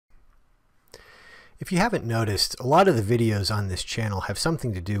If you haven't noticed, a lot of the videos on this channel have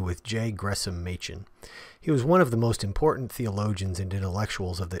something to do with Gresham Machen. He was one of the most important theologians and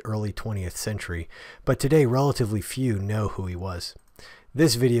intellectuals of the early 20th century, but today relatively few know who he was.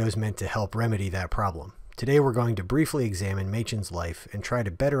 This video is meant to help remedy that problem. Today we're going to briefly examine Machen's life and try to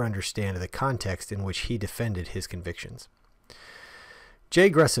better understand the context in which he defended his convictions.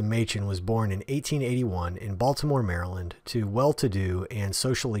 Gresham Machen was born in 1881 in Baltimore, Maryland, to well-to-do and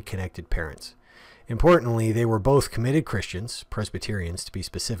socially connected parents. Importantly, they were both committed Christians, Presbyterians to be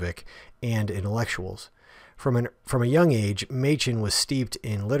specific, and intellectuals. From a young age, Machen was steeped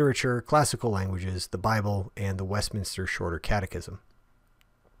in literature, classical languages, the Bible, and the Westminster Shorter Catechism.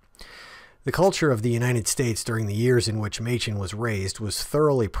 The culture of the United States during the years in which Machen was raised was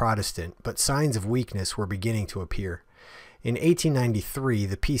thoroughly Protestant, but signs of weakness were beginning to appear. In 1893,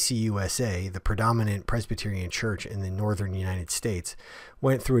 the PCUSA, the predominant Presbyterian church in the northern United States,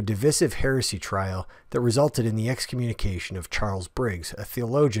 went through a divisive heresy trial that resulted in the excommunication of Charles Briggs, a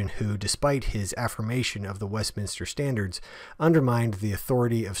theologian who, despite his affirmation of the Westminster Standards, undermined the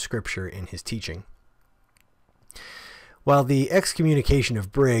authority of Scripture in his teaching. While the excommunication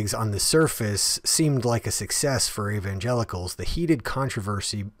of Briggs on the surface seemed like a success for evangelicals, the heated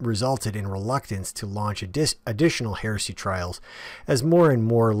controversy resulted in reluctance to launch additional heresy trials as more and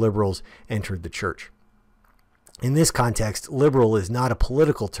more liberals entered the church. In this context, liberal is not a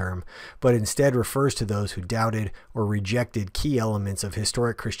political term, but instead refers to those who doubted or rejected key elements of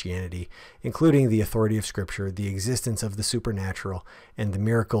historic Christianity, including the authority of Scripture, the existence of the supernatural, and the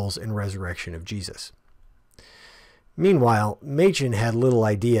miracles and resurrection of Jesus. Meanwhile, Machen had little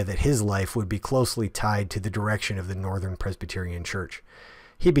idea that his life would be closely tied to the direction of the Northern Presbyterian Church.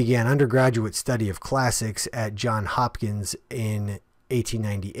 He began undergraduate study of classics at Johns Hopkins in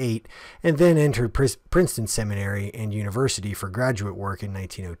 1898 and then entered Princeton Seminary and University for graduate work in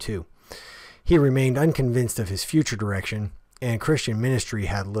 1902. He remained unconvinced of his future direction, and Christian ministry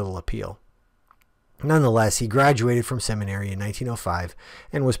had little appeal. Nonetheless, he graduated from seminary in 1905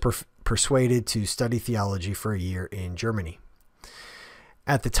 and was persuaded to study theology for a year in Germany.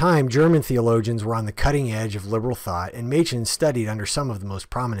 At the time, German theologians were on the cutting edge of liberal thought, and Machen studied under some of the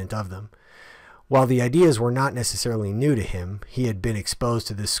most prominent of them. While the ideas were not necessarily new to him, he had been exposed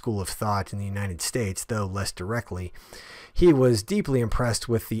to this school of thought in the United States, though less directly. He was deeply impressed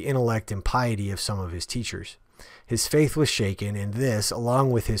with the intellect and piety of some of his teachers. His faith was shaken, and this,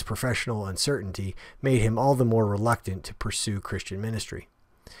 along with his professional uncertainty, made him all the more reluctant to pursue Christian ministry.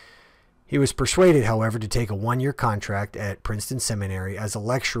 He was persuaded, however, to take a one-year contract at Princeton Seminary as a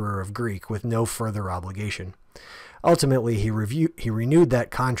lecturer of Greek with no further obligation. Ultimately, he renewed that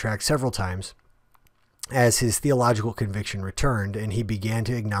contract several times as his theological conviction returned, and he began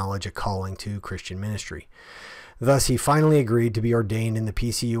to acknowledge a calling to Christian ministry. Thus, he finally agreed to be ordained in the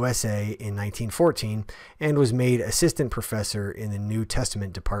PCUSA in 1914 and was made assistant professor in the New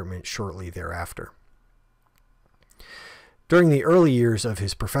Testament department shortly thereafter. During the early years of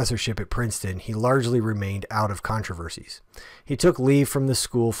his professorship at Princeton, he largely remained out of controversies. He took leave from the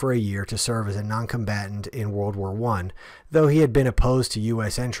school for a year to serve as a noncombatant in World War I, though he had been opposed to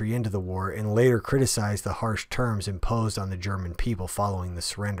U.S. entry into the war and later criticized the harsh terms imposed on the German people following the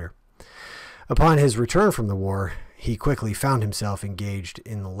surrender. Upon his return from the war, he quickly found himself engaged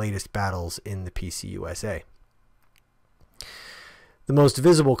in the latest battles in the PCUSA. The most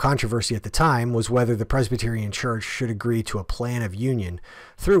visible controversy at the time was whether the Presbyterian Church should agree to a plan of union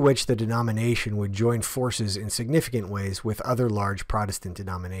through which the denomination would join forces in significant ways with other large Protestant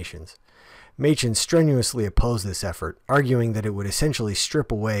denominations. Machen strenuously opposed this effort, arguing that it would essentially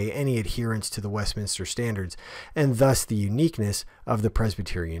strip away any adherence to the Westminster Standards and thus the uniqueness of the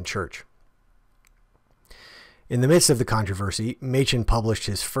Presbyterian Church. In the midst of the controversy, Machen published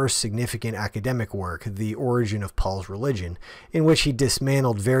his first significant academic work, The Origin of Paul's Religion, in which he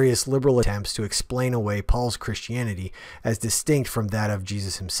dismantled various liberal attempts to explain away Paul's Christianity as distinct from that of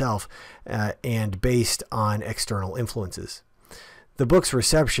Jesus himself and based on external influences. The book's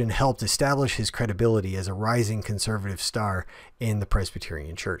reception helped establish his credibility as a rising conservative star in the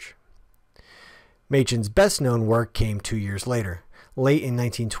Presbyterian Church. Machen's best-known work came 2 years later. Late in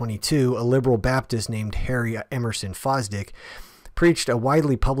 1922, a liberal Baptist named Harry Emerson Fosdick preached a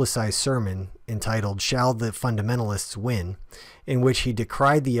widely publicized sermon entitled "Shall the Fundamentalists Win?", in which he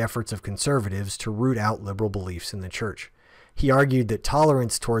decried the efforts of conservatives to root out liberal beliefs in the church. He argued that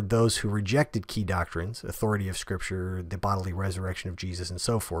tolerance toward those who rejected key doctrines, authority of Scripture, the bodily resurrection of Jesus, and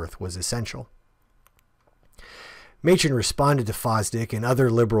so forth, was essential. Machen responded to Fosdick and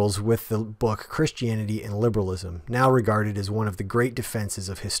other liberals with the book Christianity and Liberalism, now regarded as one of the great defenses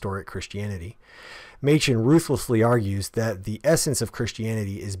of historic Christianity. Machen ruthlessly argues that the essence of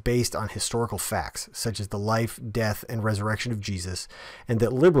Christianity is based on historical facts, such as the life, death, and resurrection of Jesus, and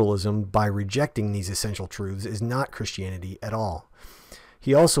that liberalism, by rejecting these essential truths, is not Christianity at all.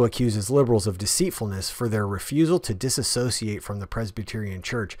 He also accuses liberals of deceitfulness for their refusal to disassociate from the Presbyterian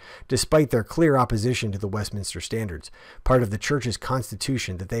Church, despite their clear opposition to the Westminster Standards, part of the Church's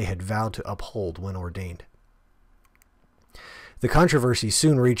constitution that they had vowed to uphold when ordained. The controversy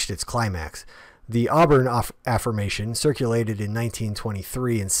soon reached its climax. The Auburn Affirmation, circulated in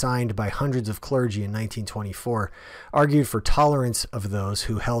 1923 and signed by hundreds of clergy in 1924, argued for tolerance of those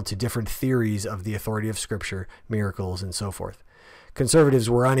who held to different theories of the authority of Scripture, miracles, and so forth. Conservatives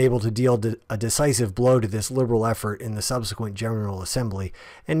were unable to deal a decisive blow to this liberal effort in the subsequent General Assembly,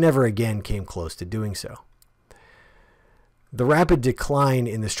 and never again came close to doing so. The rapid decline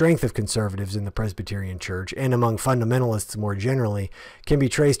in the strength of conservatives in the Presbyterian Church, and among fundamentalists more generally, can be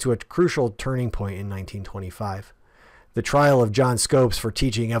traced to a crucial turning point in 1925. The trial of John Scopes for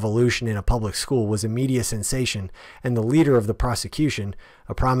teaching evolution in a public school was a media sensation, and the leader of the prosecution,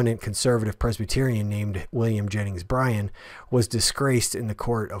 a prominent conservative Presbyterian named William Jennings Bryan, was disgraced in the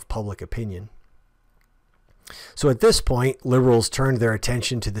court of public opinion. So at this point, liberals turned their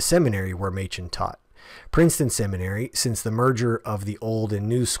attention to the seminary where Machen taught. Princeton Seminary, since the merger of the old and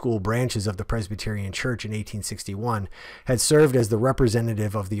new school branches of the Presbyterian Church in 1861, had served as the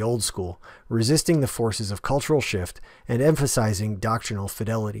representative of the old school, resisting the forces of cultural shift and emphasizing doctrinal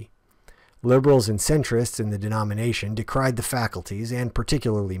fidelity. Liberals and centrists in the denomination decried the faculty's, and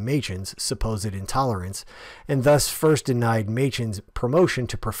particularly Machen's, supposed intolerance, and thus first denied Machen's promotion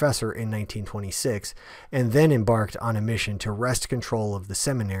to professor in 1926, and then embarked on a mission to wrest control of the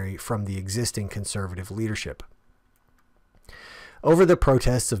seminary from the existing conservative leadership. Over the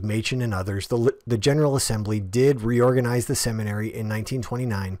protests of Machen and others, the General Assembly did reorganize the seminary in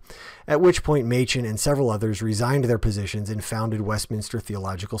 1929, at which point Machen and several others resigned their positions and founded Westminster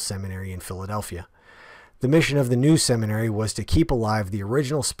Theological Seminary in Philadelphia. The mission of the new seminary was to keep alive the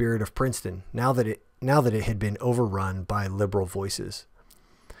original spirit of Princeton, now that it had been overrun by liberal voices.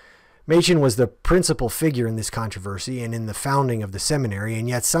 Machen was the principal figure in this controversy and in the founding of the seminary, and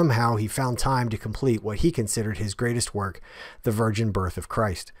yet somehow he found time to complete what he considered his greatest work, The Virgin Birth of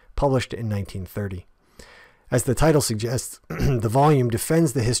Christ, published in 1930. As the title suggests, the volume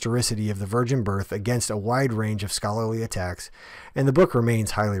defends the historicity of the virgin birth against a wide range of scholarly attacks, and the book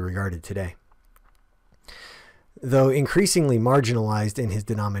remains highly regarded today. Though increasingly marginalized in his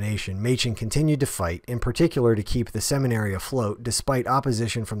denomination, Machen continued to fight, in particular to keep the seminary afloat despite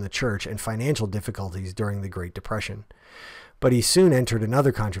opposition from the church and financial difficulties during the Great Depression. But he soon entered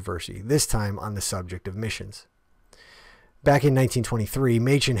another controversy, this time on the subject of missions. Back in 1923,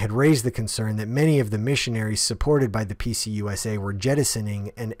 Machen had raised the concern that many of the missionaries supported by the PCUSA were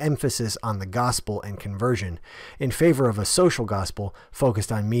jettisoning an emphasis on the gospel and conversion in favor of a social gospel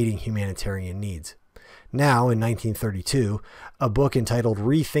focused on meeting humanitarian needs. Now, in 1932, a book entitled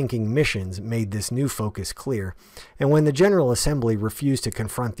Rethinking Missions made this new focus clear, and when the General Assembly refused to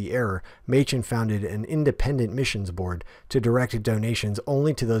confront the error, Machen founded an independent missions board to direct donations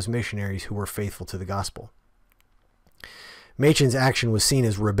only to those missionaries who were faithful to the gospel. Machen's action was seen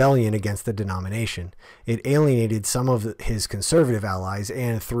as rebellion against the denomination. It alienated some of his conservative allies,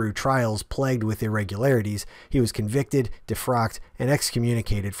 and through trials plagued with irregularities, he was convicted, defrocked, and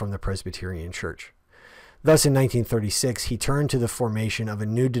excommunicated from the Presbyterian Church. Thus, in 1936, he turned to the formation of a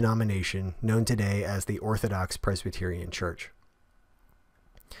new denomination known today as the Orthodox Presbyterian Church.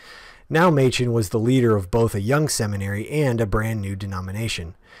 Now Machen was the leader of both a young seminary and a brand new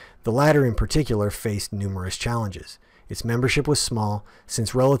denomination. The latter in particular faced numerous challenges. Its membership was small,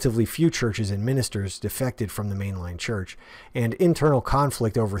 since relatively few churches and ministers defected from the mainline church, and internal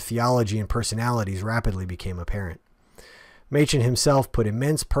conflict over theology and personalities rapidly became apparent. Machen himself put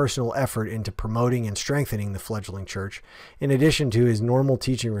immense personal effort into promoting and strengthening the fledgling church, in addition to his normal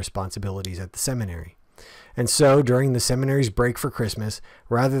teaching responsibilities at the seminary. And so, during the seminary's break for Christmas,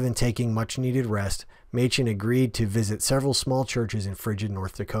 rather than taking much-needed rest, Machen agreed to visit several small churches in frigid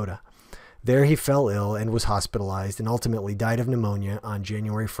North Dakota. There he fell ill and was hospitalized and ultimately died of pneumonia on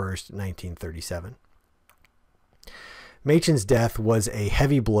January 1st, 1937. Machen's death was a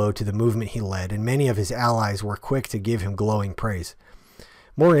heavy blow to the movement he led, and many of his allies were quick to give him glowing praise.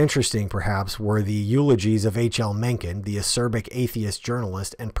 More interesting, perhaps, were the eulogies of H.L. Mencken, the acerbic atheist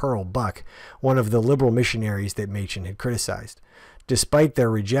journalist, and Pearl Buck, one of the liberal missionaries that Machen had criticized. Despite their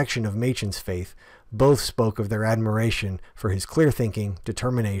rejection of Machen's faith, both spoke of their admiration for his clear thinking,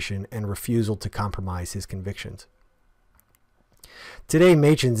 determination, and refusal to compromise his convictions. Today,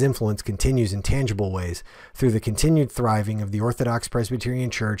 Machen's influence continues in tangible ways through the continued thriving of the Orthodox Presbyterian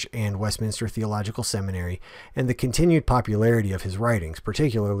Church and Westminster Theological Seminary, and the continued popularity of his writings,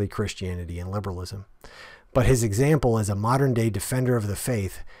 particularly Christianity and liberalism. But his example as a modern-day defender of the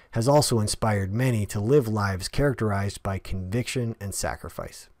faith has also inspired many to live lives characterized by conviction and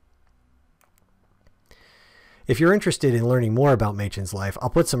sacrifice. If you're interested in learning more about Machen's life, I'll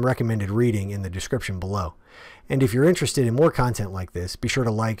put some recommended reading in the description below. And if you're interested in more content like this, be sure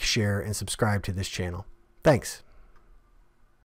to like, share, and subscribe to this channel. Thanks.